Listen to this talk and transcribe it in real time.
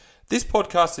This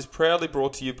podcast is proudly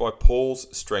brought to you by Paul's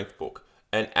Strength Book,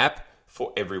 an app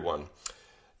for everyone.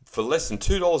 For less than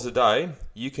 $2 a day,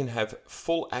 you can have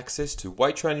full access to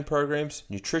weight training programs,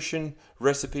 nutrition,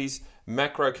 recipes,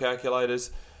 macro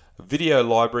calculators, video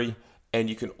library, and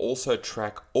you can also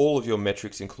track all of your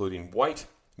metrics including weight,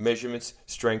 measurements,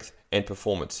 strength, and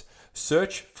performance.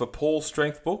 Search for Paul's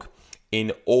Strength Book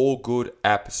in all good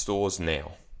app stores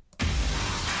now.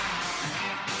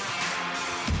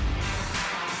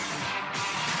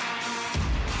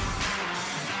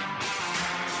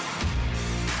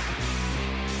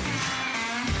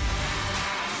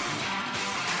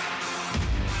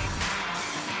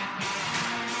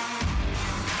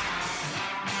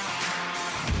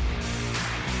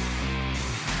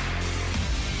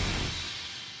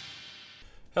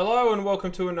 Hello and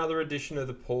welcome to another edition of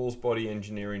the Paul's Body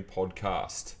Engineering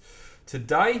Podcast.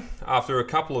 Today, after a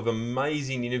couple of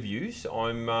amazing interviews,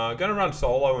 I'm going to run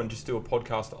solo and just do a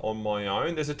podcast on my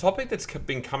own. There's a topic that's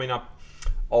been coming up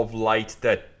of late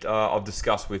that I've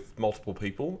discussed with multiple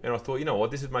people, and I thought, you know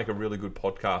what, this would make a really good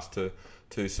podcast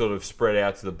to sort of spread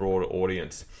out to the broader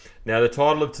audience. Now, the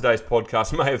title of today's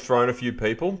podcast may have thrown a few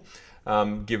people,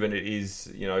 given it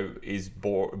is,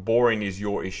 boring is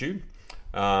your issue.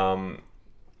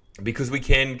 Because we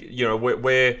can,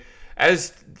 we're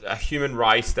as a human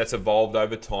race that's evolved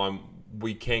over time,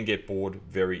 we can get bored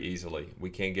very easily. We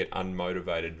can get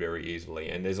unmotivated very easily.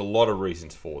 And there's a lot of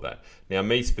reasons for that. Now,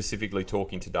 me specifically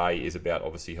talking today is about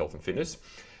obviously health and fitness.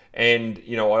 And,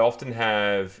 I often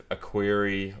have a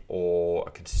query or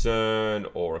a concern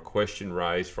or a question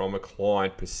raised from a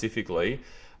client specifically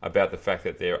about the fact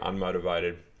that they're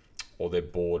unmotivated or they're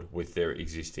bored with their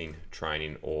existing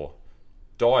training or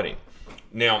dieting.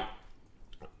 Now,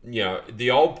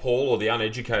 the old Paul or the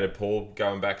uneducated Paul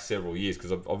going back several years,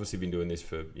 because I've obviously been doing this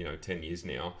for 10 years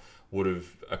now, would have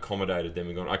accommodated them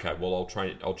and gone, okay, well,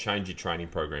 I'll change your training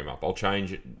program up. I'll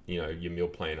change your meal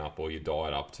plan up or your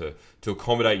diet up to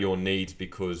accommodate your needs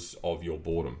because of your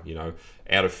boredom,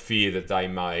 out of fear that they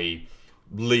may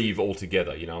leave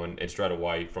altogether, and straight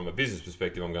away from a business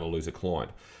perspective, I'm going to lose a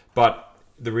client. But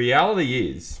the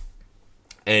reality is,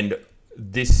 and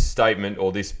this statement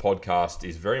or this podcast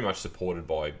is very much supported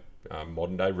by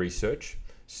modern day research,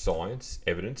 science,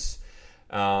 evidence,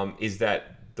 is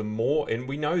that the more, and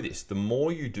we know this, the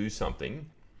more you do something,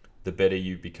 the better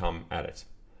you become at it.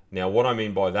 Now, what I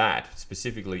mean by that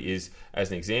specifically is, as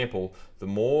an example, the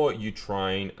more you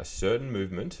train a certain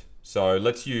movement, so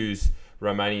let's use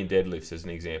Romanian deadlifts as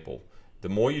an example. The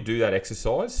more you do that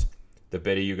exercise, the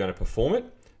better you're going to perform it.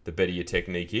 The better your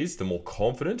technique is, the more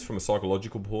confidence from a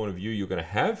psychological point of view you're going to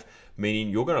have,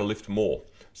 meaning you're going to lift more.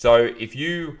 So if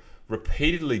you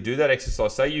repeatedly do that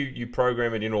exercise, say you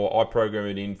program it in or I program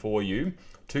it in for you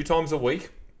 2 times a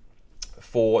week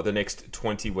for the next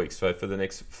 20 weeks, so for the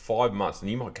next 5 months,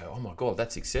 and you might go, oh my God,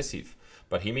 that's excessive.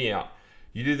 But hear me out.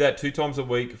 You do that 2 times a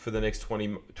week for the next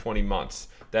 20 months.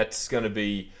 That's going to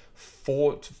be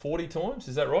 40 times,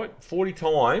 is that right? 40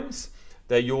 times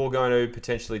that you're going to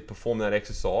potentially perform that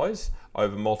exercise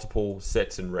over multiple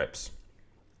sets and reps.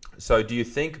 So do you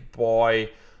think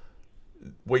by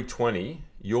week 20,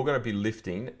 you're going to be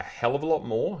lifting a hell of a lot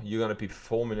more, you're going to be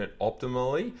performing it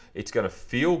optimally, it's going to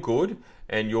feel good,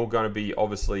 and you're going to be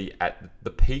obviously at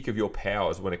the peak of your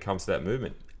powers when it comes to that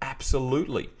movement?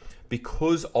 Absolutely.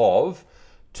 Because of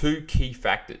 2 key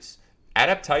factors,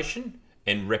 adaptation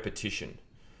and repetition.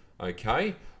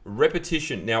 Okay?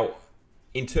 Repetition. Now,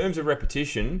 in terms of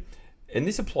repetition, and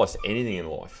this applies to anything in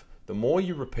life, the more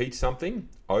you repeat something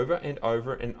over and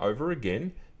over and over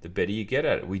again, the better you get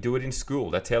at it. We do it in school.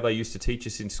 That's how they used to teach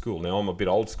us in school. Now, I'm a bit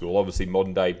old school. Obviously,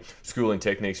 modern day schooling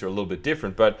techniques are a little bit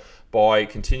different, but by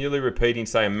continually repeating,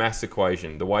 say, a maths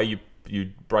equation, the way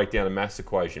you break down a maths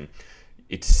equation,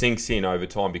 it sinks in over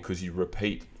time because you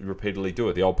repeatedly do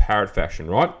it, the old parrot fashion,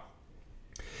 right?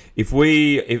 If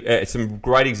some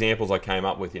great examples I came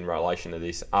up with in relation to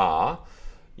this are,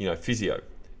 physio.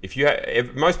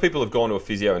 Most people have gone to a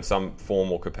physio in some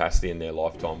form or capacity in their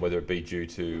lifetime, whether it be due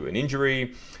to an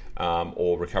injury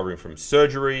or recovering from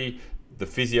surgery. The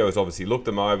physio has obviously looked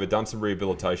them over, done some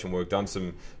rehabilitation work, done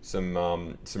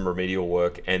some remedial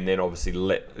work, and then obviously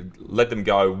let them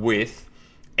go with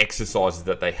exercises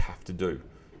that they have to do.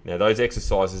 Now, those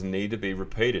exercises need to be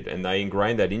repeated, and they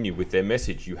ingrain that in you with their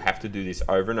message. You have to do this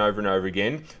over and over and over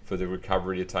again for the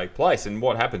recovery to take place. And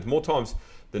what happens more times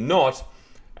than not,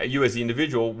 you as the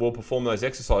individual will perform those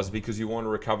exercises because you want to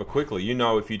recover quickly.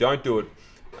 If you don't do it,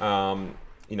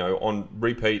 on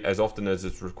repeat as often as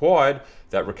it's required,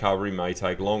 that recovery may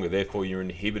take longer. Therefore, you're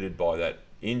inhibited by that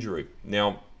injury.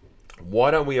 Now, why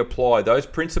don't we apply those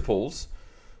principles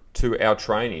to our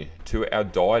training, to our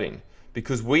dieting?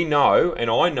 Because we know, and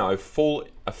I know full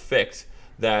effect,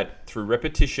 that through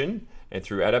repetition and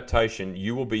through adaptation,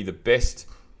 you will be the best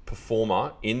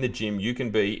performer in the gym you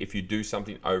can be if you do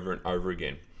something over and over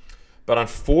again. But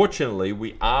unfortunately,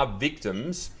 we are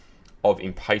victims of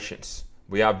impatience.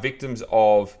 We are victims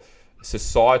of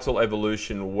societal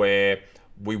evolution where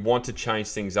we want to change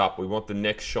things up. We want the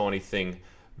next shiny thing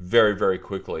very, very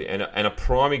quickly. And a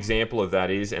prime example of that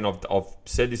is, and I've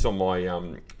said this on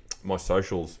my my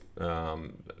socials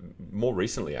more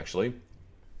recently, actually.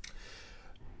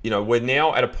 We're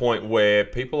now at a point where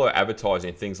people are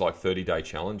advertising things like 30-day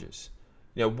challenges.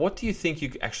 What do you think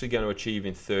you're actually going to achieve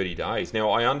in 30 days? Now,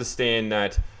 I understand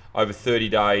that over 30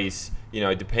 days,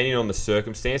 depending on the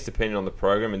circumstance, depending on the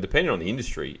program, and depending on the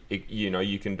industry,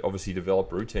 you can obviously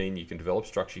develop routine, you can develop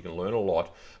structure, you can learn a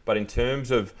lot. But in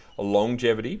terms of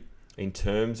longevity, in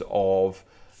terms of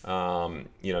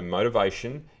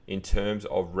motivation, in terms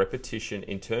of repetition,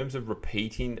 in terms of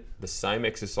repeating the same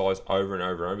exercise over and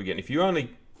over and over again, if you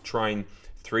only train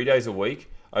 3 days a week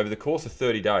over the course of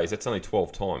 30 days, that's only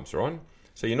 12 times, right?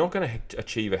 So you're not going to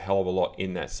achieve a hell of a lot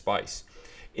in that space.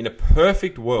 In a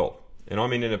perfect world, and I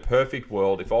mean in a perfect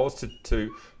world, if I was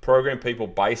to program people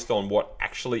based on what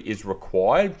actually is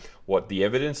required, what the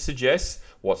evidence suggests,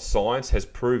 what science has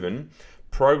proven,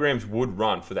 programs would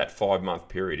run for that 5-month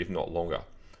period, if not longer.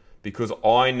 Because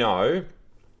I know,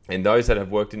 and those that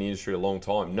have worked in the industry a long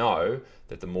time know,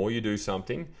 that the more you do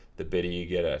something, the better you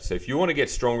get at it. So if you want to get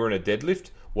stronger in a deadlift,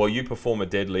 well, you perform a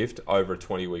deadlift over a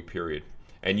 20-week period,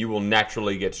 and you will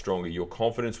naturally get stronger. Your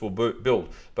confidence will build.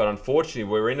 But unfortunately,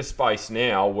 we're in a space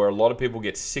now where a lot of people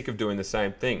get sick of doing the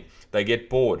same thing. They get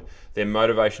bored. Their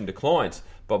motivation declines.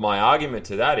 But my argument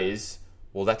to that is,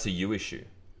 well, that's a you issue.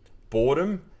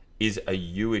 Boredom is a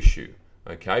you issue,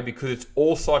 okay? Because it's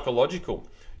all psychological.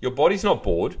 Your body's not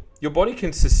bored. Your body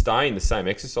can sustain the same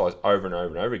exercise over and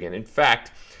over and over again. In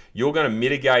fact, you're going to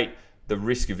mitigate the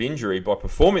risk of injury by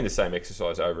performing the same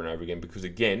exercise over and over again because,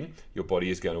 again, your body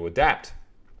is going to adapt.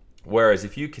 Whereas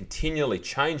if you continually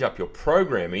change up your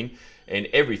programming and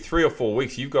every 3 or 4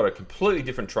 weeks you've got a completely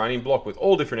different training block with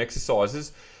all different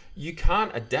exercises, you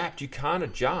can't adapt, you can't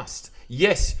adjust.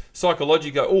 Yes,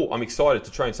 psychologically go, oh, I'm excited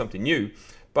to train something new.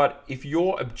 But if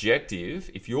your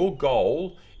objective, if your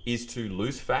goal is to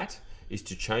lose fat, is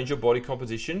to change your body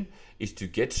composition, is to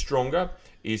get stronger,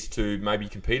 is to maybe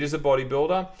compete as a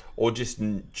bodybuilder, or just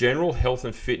general health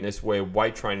and fitness where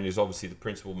weight training is obviously the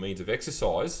principal means of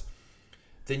exercise,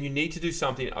 then you need to do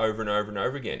something over and over and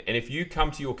over again. And if you come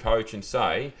to your coach and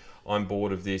say, I'm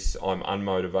bored of this, I'm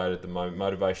unmotivated at the moment,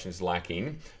 motivation is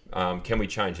lacking, can we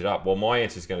change it up? Well, my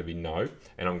answer is going to be no,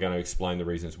 and I'm going to explain the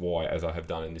reasons why, as I have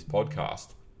done in this podcast.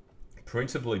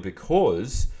 Principally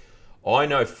because I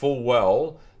know full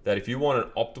well that if you want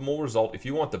an optimal result, if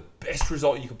you want the best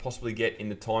result you can possibly get in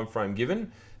the time frame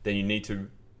given, then you need to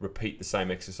repeat the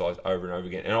same exercise over and over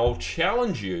again. And I'll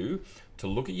challenge you to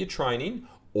look at your training,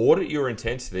 audit your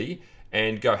intensity,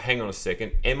 and go, hang on a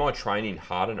second, am I training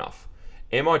hard enough?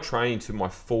 Am I training to my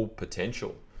full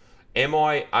potential? Am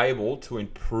I able to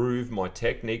improve my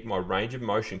technique, my range of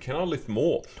motion? Can I lift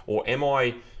more? Or am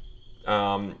I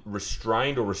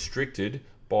restrained or restricted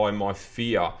by my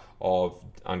fear of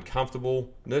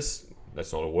uncomfortableness,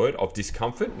 that's not a word, of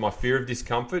discomfort, my fear of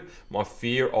discomfort, my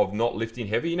fear of not lifting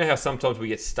heavy? You know how sometimes we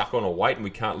get stuck on a weight and we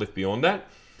can't lift beyond that?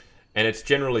 And it's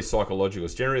generally psychological.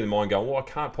 It's generally the mind going, well, I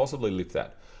can't possibly lift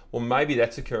that. Well, maybe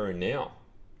that's occurring now.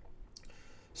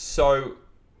 So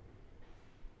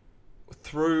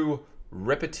through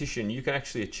repetition, you can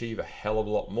actually achieve a hell of a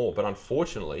lot more. But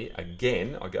unfortunately,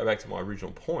 again, I go back to my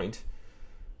original point,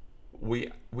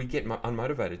 we get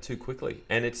unmotivated too quickly.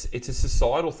 And it's a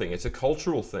societal thing. It's a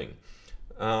cultural thing.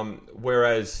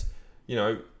 Whereas,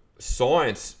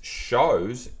 science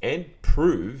shows and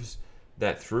proves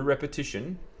that through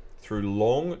repetition, through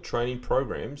long training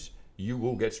programs, you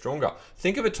will get stronger.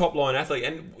 Think of a top-line athlete,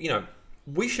 and,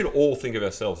 we should all think of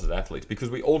ourselves as athletes because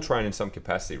we all train in some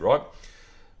capacity, right?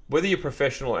 Whether you're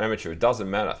professional or amateur, it doesn't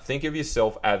matter. Think of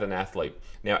yourself as an athlete.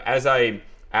 Now, as a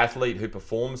athlete who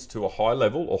performs to a high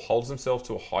level or holds themselves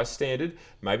to a high standard,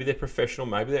 maybe they're professional,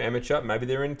 maybe they're amateur, maybe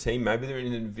they're in a team, maybe they're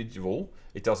an individual,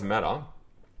 it doesn't matter.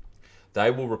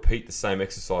 They will repeat the same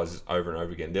exercises over and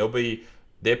over again.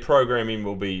 Their programming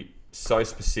will be so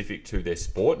specific to their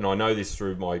sport, and I know this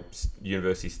through my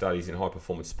university studies in high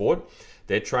performance sport.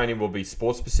 Their training will be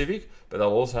sport specific, but they'll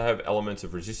also have elements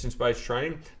of resistance based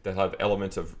training. They'll have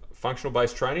elements of functional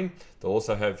based training. They'll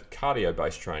also have cardio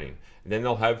based training, and then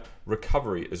they'll have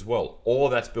recovery as well. All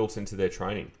of that's built into their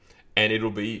training, and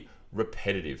it'll be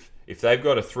repetitive. If they've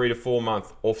got a 3 to 4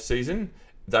 month off season,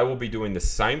 they will be doing the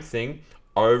same thing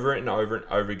over and over and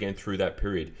over again through that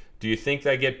period. Do you think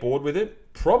they get bored with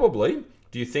it? Probably.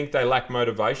 Do you think they lack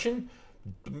motivation?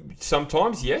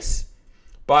 Sometimes, yes.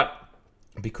 But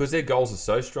because their goals are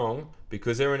so strong,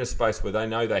 because they're in a space where they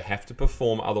know they have to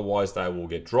perform, otherwise they will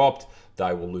get dropped,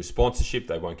 they will lose sponsorship,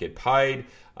 they won't get paid,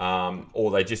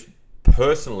 or they just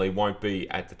personally won't be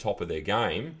at the top of their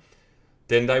game,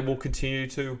 then they will continue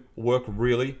to work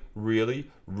really, really,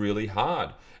 really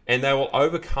hard. And they will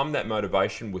overcome that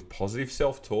motivation with positive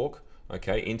self-talk,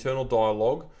 okay, internal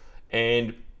dialogue,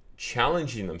 and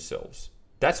challenging themselves.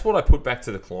 That's what I put back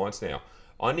to the clients now.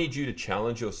 I need you to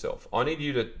challenge yourself. I need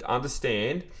you to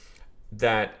understand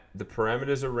that the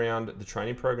parameters around the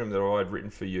training program that I've written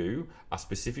for you are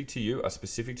specific to you, are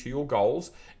specific to your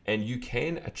goals, and you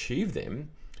can achieve them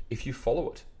if you follow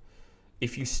it,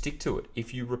 if you stick to it,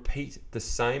 if you repeat the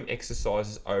same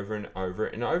exercises over and over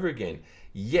and over again.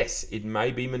 Yes, it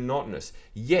may be monotonous.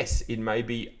 Yes, it may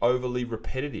be overly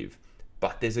repetitive,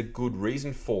 but there's a good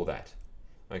reason for that,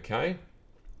 okay?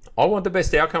 I want the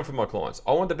best outcome for my clients.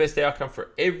 I want the best outcome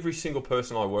for every single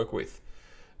person I work with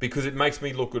because it makes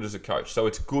me look good as a coach. So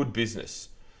it's good business.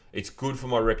 It's good for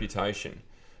my reputation.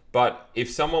 But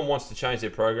if someone wants to change their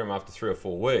program after 3 or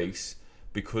 4 weeks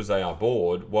because they are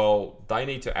bored, well, they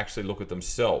need to actually look at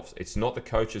themselves. It's not the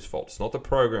coach's fault. It's not the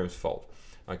program's fault.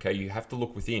 Okay, you have to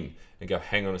look within and go,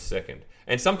 hang on a second.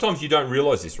 And sometimes you don't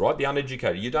realize this, right? The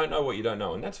uneducated, you don't know what you don't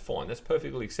know, and that's fine. That's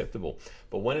perfectly acceptable.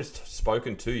 But when it's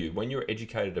spoken to you, when you're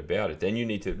educated about it, then you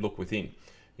need to look within.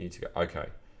 You need to go, okay,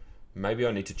 maybe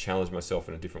I need to challenge myself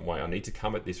in a different way. I need to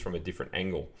come at this from a different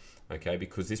angle, okay?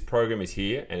 Because this program is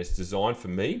here and it's designed for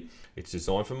me. It's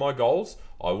designed for my goals.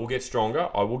 I will get stronger.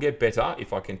 I will get better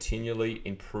if I continually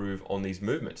improve on these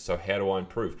movements. So how do I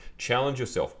improve? Challenge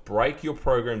yourself. Break your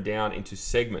program down into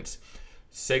segments.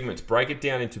 Break it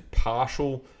down into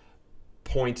partial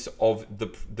points of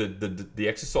the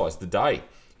exercise, the day.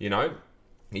 You know,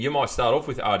 you might start off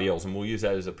with RDLs, and we'll use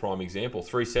that as a prime example.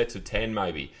 3 sets of 10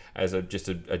 maybe as just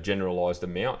a generalized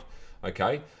amount.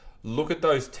 Okay, look at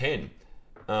those 10.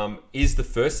 Is the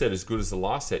first set as good as the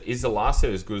last set? Is the last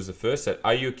set as good as the first set?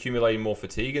 Are you accumulating more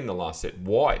fatigue in the last set?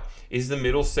 Why? Is the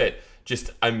middle set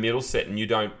just a middle set and you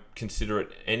don't consider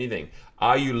it anything?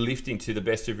 Are you lifting to the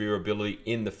best of your ability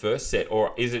in the first set,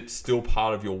 or is it still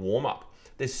part of your warm-up?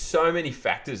 There's so many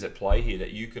factors at play here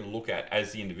that you can look at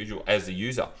as the individual, as the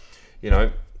user. You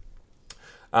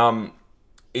know,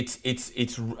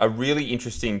 it's a really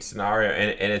interesting scenario,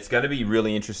 and it's going to be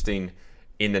really interesting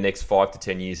in the next 5 to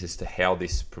 10 years as to how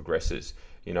this progresses.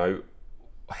 You know,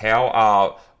 how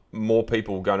are more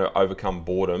people going to overcome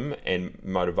boredom and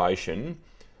motivation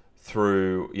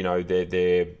through, you know,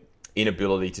 their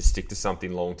inability to stick to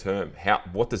something long term?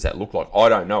 What does that look like? I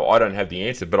don't know. I don't have the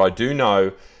answer, but I do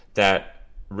know that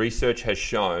research has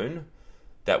shown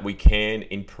that we can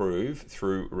improve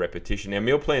through repetition. Now,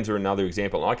 meal plans are another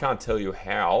example. I can't tell you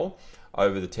how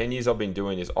over the 10 years I've been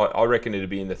doing this. I reckon it'd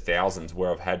be in the thousands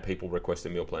where I've had people request a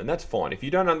meal plan. That's fine. If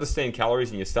you don't understand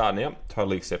calories and you're starting out,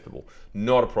 totally acceptable.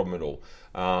 Not a problem at all.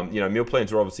 You know, meal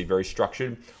plans are obviously very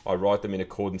structured. I write them in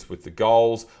accordance with the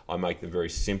goals. I make them very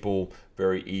simple,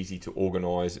 very easy to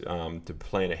organize, to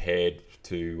plan ahead,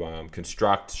 to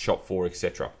construct, shop for,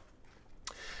 etc.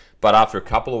 But after a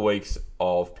couple of weeks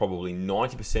of probably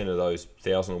 90% of those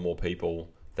 1,000 or more people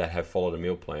that have followed a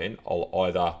meal plan, I'll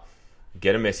either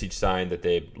get a message saying that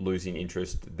they're losing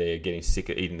interest, they're getting sick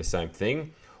of eating the same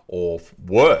thing, or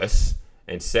worse,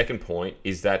 and second point,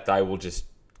 is that they will just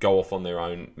go off on their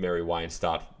own merry way and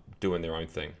start doing their own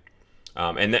thing.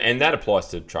 And that applies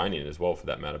to training as well, for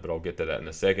that matter, but I'll get to that in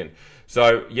a second.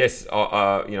 So yes, you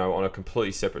know, on a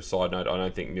completely separate side note, I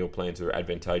don't think meal plans are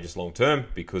advantageous long term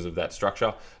because of that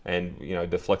structure, and you know,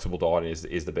 the flexible dieting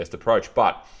is the best approach.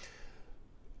 But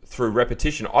through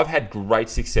repetition, I've had great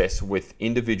success with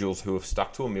individuals who have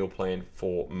stuck to a meal plan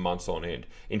for months on end.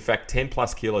 In fact, 10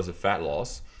 plus kilos of fat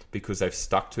loss because they've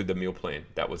stuck to the meal plan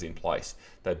that was in place.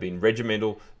 They've been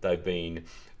regimental, they've been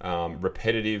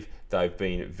repetitive, they've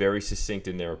been very succinct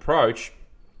in their approach.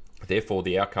 Therefore,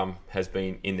 the outcome has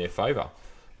been in their favor.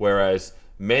 Whereas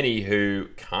many who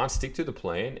can't stick to the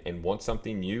plan and want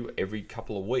something new every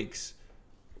couple of weeks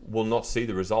will not see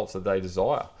the results that they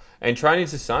desire. And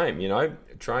training's the same, you know.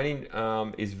 Training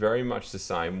is very much the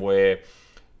same, where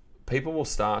people will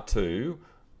start to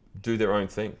do their own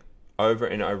thing over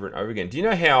and over and over again. Do you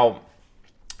know how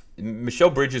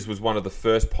Michelle Bridges was one of the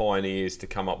first pioneers to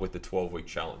come up with the 12-week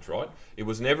challenge, right? It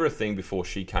was never a thing before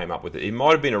she came up with it. It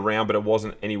might have been around, but it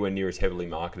wasn't anywhere near as heavily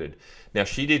marketed. Now,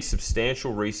 she did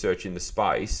substantial research in the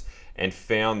space and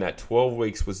found that 12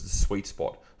 weeks was the sweet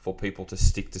spot for people to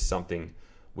stick to something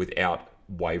without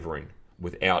wavering,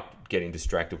 without getting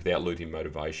distracted, without losing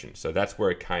motivation. So that's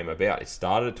where it came about. It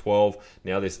started at 12.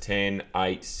 Now there's 10,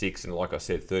 8, 6, and like I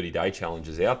said, 30-day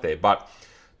challenges out there. But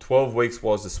 12 weeks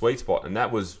was the sweet spot. And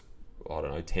that was, I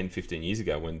don't know, 10, 15 years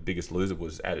ago when Biggest Loser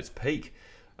was at its peak.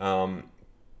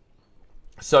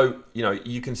 So,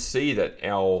 you can see that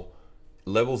our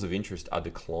levels of interest are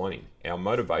declining. Our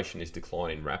motivation is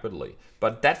declining rapidly.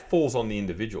 But that falls on the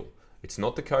individual. It's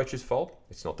not the coach's fault.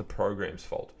 It's not the program's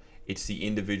fault. It's the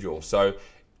individual. So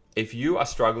if you are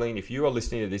struggling, if you are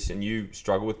listening to this and you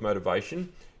struggle with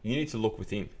motivation, you need to look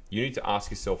within. You need to ask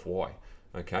yourself why.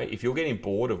 Okay? If you're getting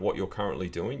bored of what you're currently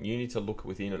doing, you need to look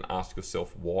within and ask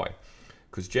yourself why.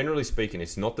 Because generally speaking,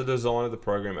 it's not the design of the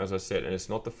program, as I said, and it's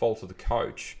not the fault of the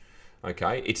coach.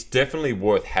 Okay, it's definitely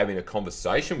worth having a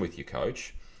conversation with your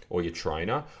coach or your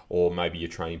trainer or maybe your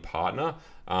training partner,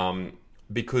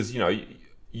 because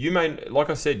you may, like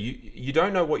I said, you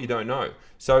don't know what you don't know.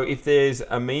 So if there's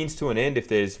a means to an end, if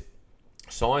there's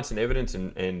science and evidence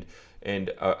and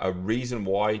a reason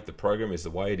why the program is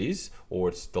the way it is, or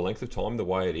it's the length of time the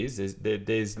way it is,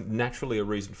 there's naturally a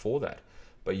reason for that.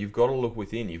 But you've got to look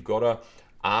within. You've got to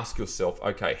ask yourself,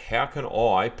 okay, how can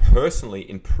I personally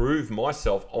improve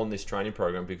myself on this training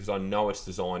program, because I know it's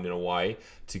designed in a way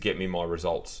to get me my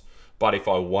results. But if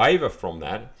I waver from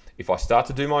that, if I start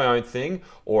to do my own thing,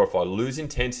 or if I lose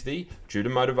intensity due to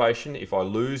motivation, if I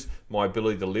lose my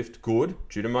ability to lift good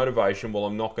due to motivation, well,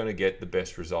 I'm not going to get the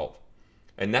best result.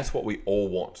 And that's what we all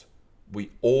want.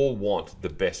 We all want the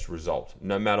best result,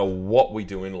 no matter what we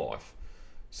do in life.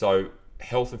 So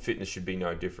health and fitness should be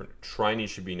no different. Training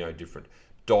should be no different.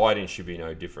 Dieting should be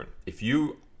no different. If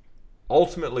you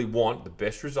ultimately want the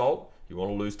best result, you want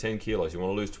to lose 10 kilos, you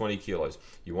want to lose 20 kilos,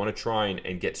 you want to train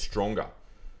and get stronger,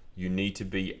 you need to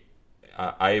be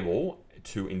able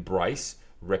to embrace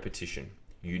repetition.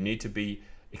 You need to be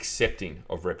accepting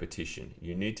of repetition.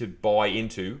 You need to buy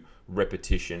into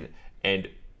repetition and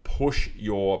push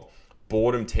your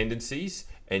boredom tendencies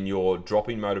and your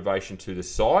dropping motivation to the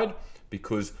side,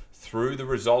 because through the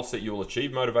results that you'll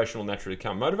achieve, motivation will naturally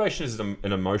come. Motivation is an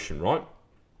emotion, right?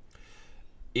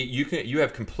 You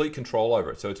have complete control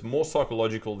over it. So it's more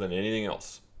psychological than anything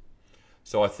else.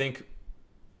 So I think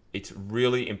it's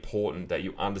really important that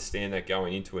you understand that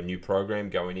going into a new program,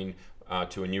 going in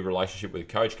to a new relationship with a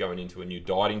coach, going into a new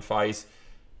dieting phase.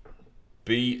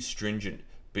 Be stringent,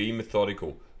 be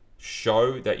methodical.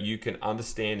 Show that you can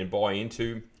understand and buy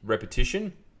into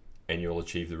repetition, and you'll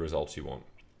achieve the results you want.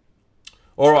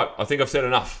 All right, I think I've said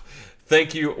enough.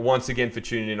 Thank you once again for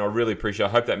tuning in. I really appreciate it.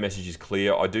 I hope that message is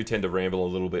clear. I do tend to ramble a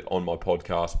little bit on my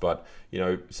podcast, but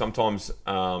sometimes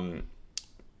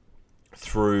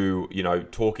through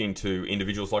talking to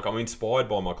individuals, like I'm inspired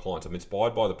by my clients, I'm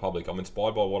inspired by the public, I'm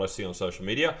inspired by what I see on social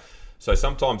media. So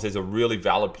sometimes there's a really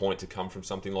valid point to come from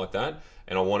something like that,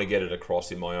 and I want to get it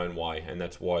across in my own way, and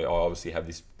that's why I obviously have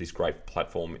this great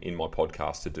platform in my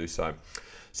podcast to do so.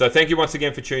 So thank you once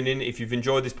again for tuning in. If you've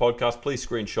enjoyed this podcast, please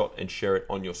screenshot and share it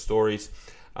on your stories.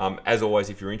 As always,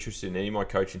 if you're interested in any of my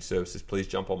coaching services, please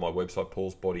jump on my website,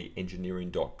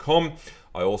 paulsbodyengineering.com.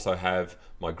 I also have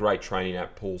my great training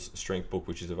app, Paul's Strength Book,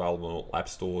 which is available in all app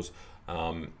stores.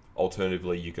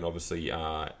 Alternatively, you can obviously,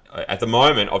 at the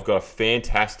moment, I've got a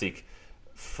fantastic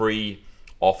free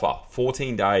offer,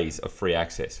 14 days of free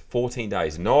access, 14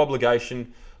 days, no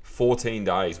obligation, 14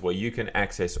 days where you can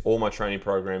access all my training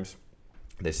programs.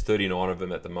 There's 39 of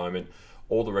them at the moment,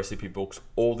 all the recipe books,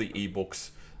 all the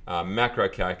ebooks, macro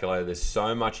calculator. There's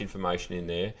so much information in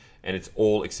there, and it's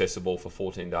all accessible for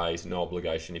 14 days, no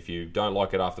obligation. If you don't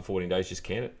like it after 14 days, just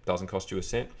can it. Doesn't cost you a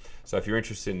cent. So if you're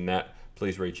interested in that,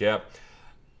 please reach out.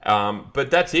 But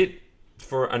that's it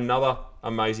for another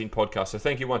amazing podcast. So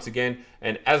thank you once again.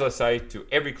 And as I say to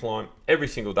every client, every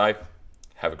single day,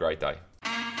 have a great day.